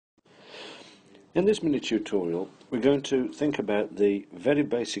In this mini tutorial we're going to think about the very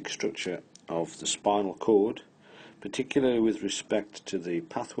basic structure of the spinal cord, particularly with respect to the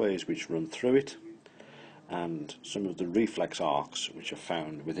pathways which run through it and some of the reflex arcs which are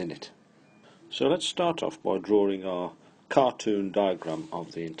found within it. So let's start off by drawing our cartoon diagram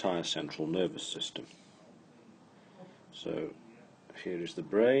of the entire central nervous system. So here is the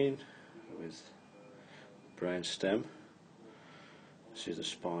brain with brain stem. This is the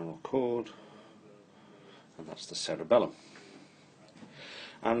spinal cord, and that's the cerebellum.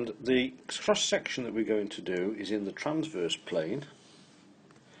 And the cross section that we're going to do is in the transverse plane.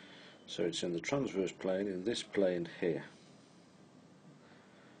 So it's in the transverse plane, in this plane here.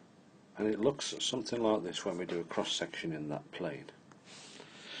 And it looks something like this when we do a cross section in that plane.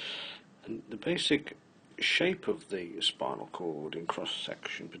 And the basic shape of the spinal cord in cross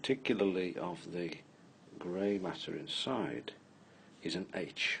section, particularly of the grey matter inside, is an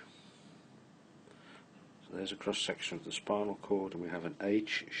H. So there's a cross section of the spinal cord, and we have an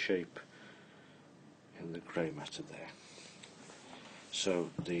H shape in the grey matter there. So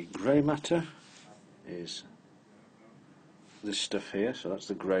the grey matter is this stuff here, so that's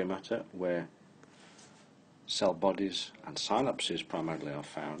the grey matter where cell bodies and synapses primarily are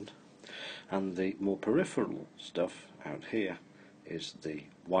found, and the more peripheral stuff out here is the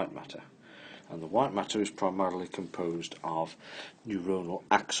white matter, and the white matter is primarily composed of neuronal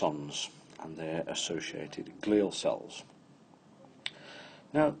axons and their associated glial cells.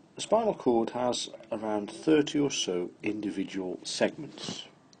 Now, the spinal cord has around 30 or so individual segments,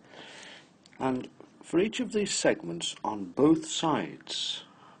 and for each of these segments on both sides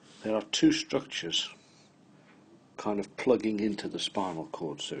there are two structures kind of plugging into the spinal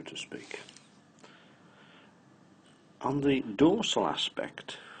cord, so to speak. On the dorsal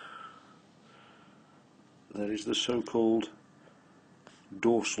aspect there is the so-called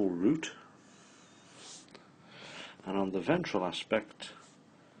dorsal root, and on the ventral aspect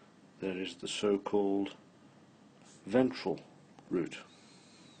there is the so-called ventral root.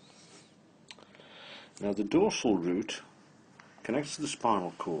 Now, the dorsal root connects to the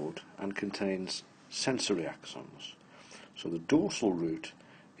spinal cord and contains sensory axons. So the dorsal root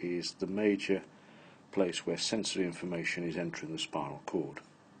is the major place where sensory information is entering the spinal cord.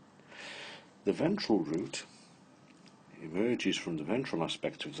 The ventral root emerges from the ventral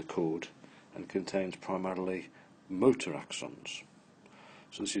aspect of the cord and contains primarily motor axons.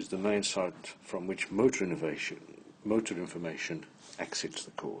 So this is the main site from which motor information exits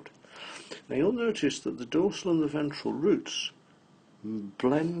the cord. Now you'll notice that the dorsal and the ventral roots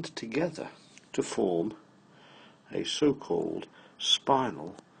blend together to form a so-called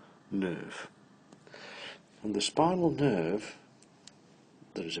spinal nerve. And the spinal nerve,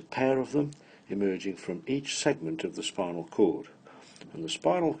 there is a pair of them emerging from each segment of the spinal cord. And the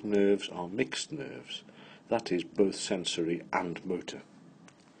spinal nerves are mixed nerves, that is both sensory and motor.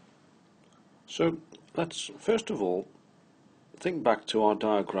 So let's first of all think back to our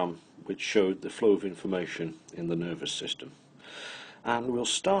diagram which showed the flow of information in the nervous system. And we'll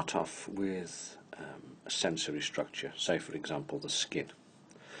start off with a sensory structure, say for example the skin.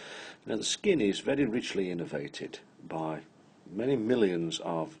 Now the skin is very richly innervated by many millions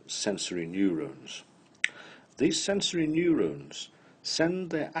of sensory neurons. These sensory neurons send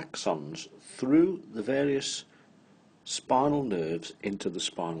their axons through the various spinal nerves into the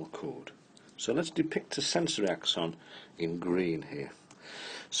spinal cord. So let's depict a sensory axon in green here.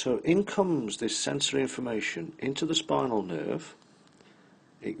 So in comes this sensory information into the spinal nerve.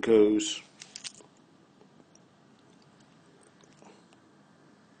 It goes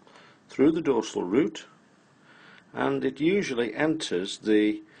through the dorsal root, and it usually enters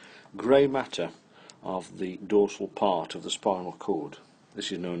the grey matter of the dorsal part of the spinal cord.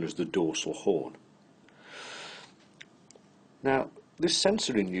 This is known as the dorsal horn. Now, this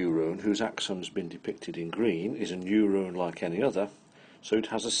sensory neuron, whose axon has been depicted in green, is a neuron like any other, so it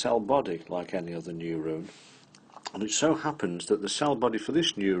has a cell body like any other neuron. And it so happens that the cell body for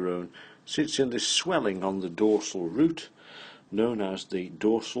this neuron sits in this swelling on the dorsal root, known as the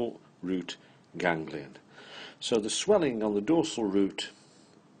dorsal root ganglion. So the swelling on the dorsal root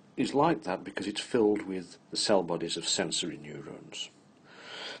is like that because it's filled with the cell bodies of sensory neurons.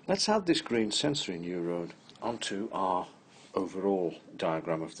 Let's add this green sensory neuron onto our overall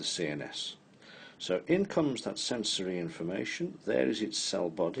diagram of the CNS. So in comes that sensory information, there is its cell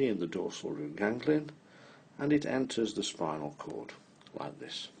body in the dorsal root ganglion, and it enters the spinal cord like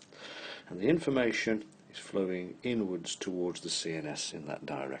this. And the information is flowing inwards towards the CNS in that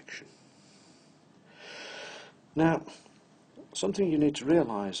direction. Now, something you need to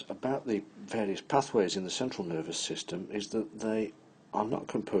realise about the various pathways in the central nervous system is that they are not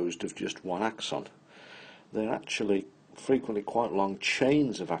composed of just one axon. They're actually frequently quite long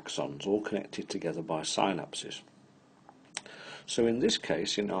chains of axons, all connected together by synapses. So in this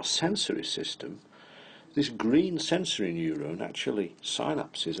case, in our sensory system, this green sensory neuron actually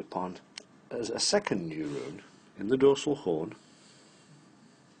synapses upon a second neuron in the dorsal horn,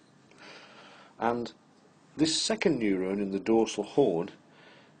 and this second neuron in the dorsal horn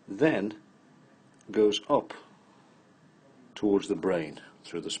then goes up towards the brain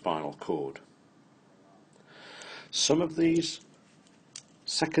through the spinal cord. Some of these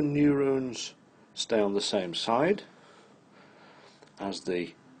second neurons stay on the same side as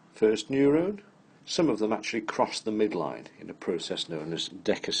the first neuron. Some of them actually cross the midline in a process known as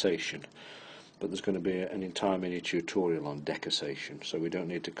decussation, but there's going to be an entire mini tutorial on decussation, so we don't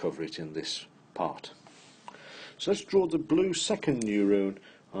need to cover it in this part. So let's draw the blue second neuron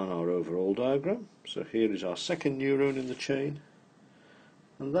on our overall diagram. So here is our second neuron in the chain,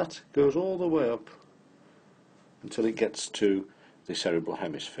 and that goes all the way up until it gets to the cerebral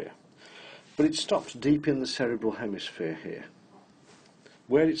hemisphere. But it stops deep in the cerebral hemisphere here,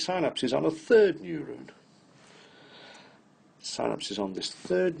 where it synapses on a third neuron. It synapses on this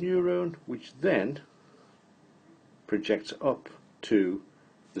third neuron, which then projects up to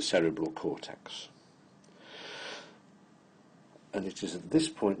the cerebral cortex. And it is at this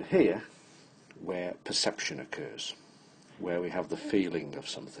point here where perception occurs, where we have the feeling of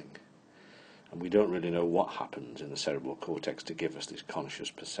something. And we don't really know what happens in the cerebral cortex to give us this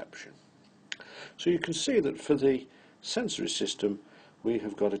conscious perception. So you can see that for the sensory system, we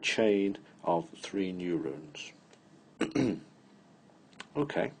have got a chain of 3 neurons.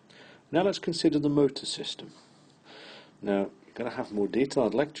 Okay, now let's consider the motor system. Now, you're going to have more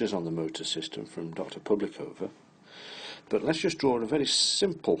detailed lectures on the motor system from Dr. Publicover, but let's just draw a very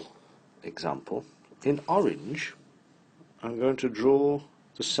simple example. In orange, I'm going to draw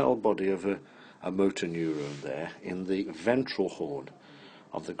the cell body of a motor neuron there in the ventral horn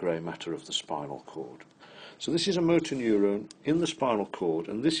of the grey matter of the spinal cord. So this is a motor neuron in the spinal cord,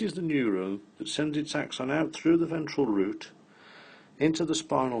 and this is the neuron that sends its axon out through the ventral root into the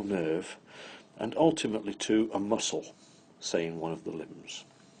spinal nerve and ultimately to a muscle, say in one of the limbs.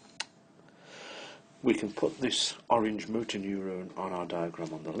 We can put this orange motor neuron on our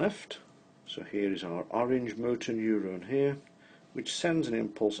diagram on the left. So here is our orange motor neuron here, which sends an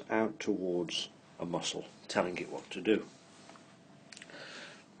impulse out towards a muscle, telling it what to do.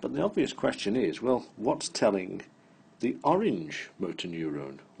 But the obvious question is, well, what's telling the orange motor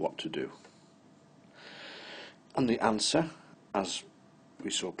neuron what to do? And the answer, as we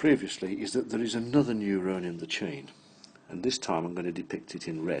saw previously, is that there is another neuron in the chain. And this time I'm going to depict it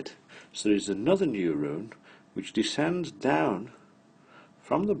in red. So there is another neuron which descends down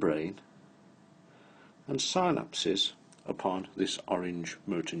from the brain and synapses upon this orange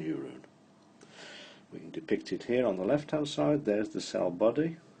motor neuron. We can depict it here on the left hand side. There's the cell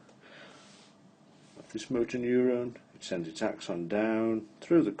body of this motor neuron. It sends its axon down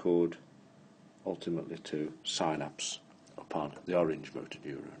through the cord, ultimately to synapse upon the orange motor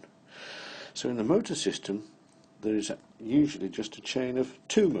neuron. So in the motor system, there is usually just a chain of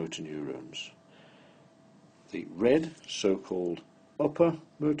 2 motor neurons. The red, so-called upper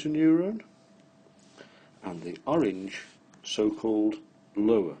motor neuron, and the orange, so-called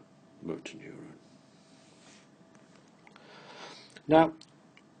lower motor neuron. Now,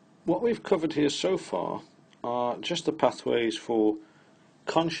 what we've covered here so far are just the pathways for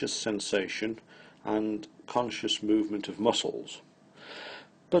conscious sensation and conscious movement of muscles.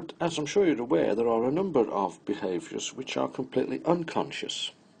 But as I'm sure you're aware, there are a number of behaviours which are completely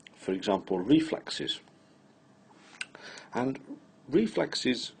unconscious. For example, reflexes. And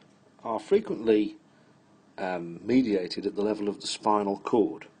reflexes are frequently mediated at the level of the spinal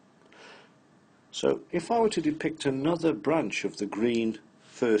cord. So if I were to depict another branch of the green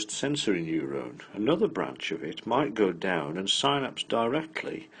first sensory neuron, another branch of it might go down and synapse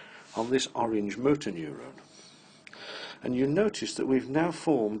directly on this orange motor neuron. And you notice that we've now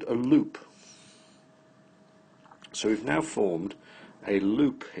formed a loop. So we've now formed a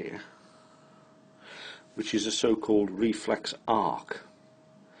loop here, which is a so-called reflex arc.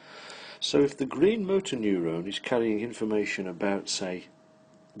 So if the green motor neuron is carrying information about, say,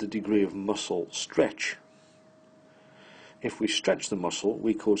 the degree of muscle stretch, if we stretch the muscle,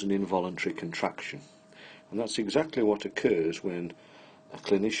 we cause an involuntary contraction. And that's exactly what occurs when a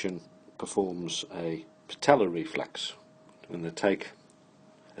clinician performs a patellar reflex. When they take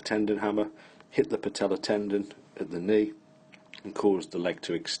a tendon hammer, hit the patellar tendon at the knee and cause the leg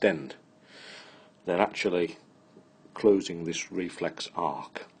to extend, they're actually closing this reflex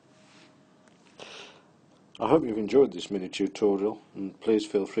arc. I hope you've enjoyed this mini tutorial, and please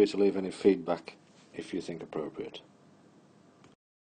feel free to leave any feedback if you think appropriate.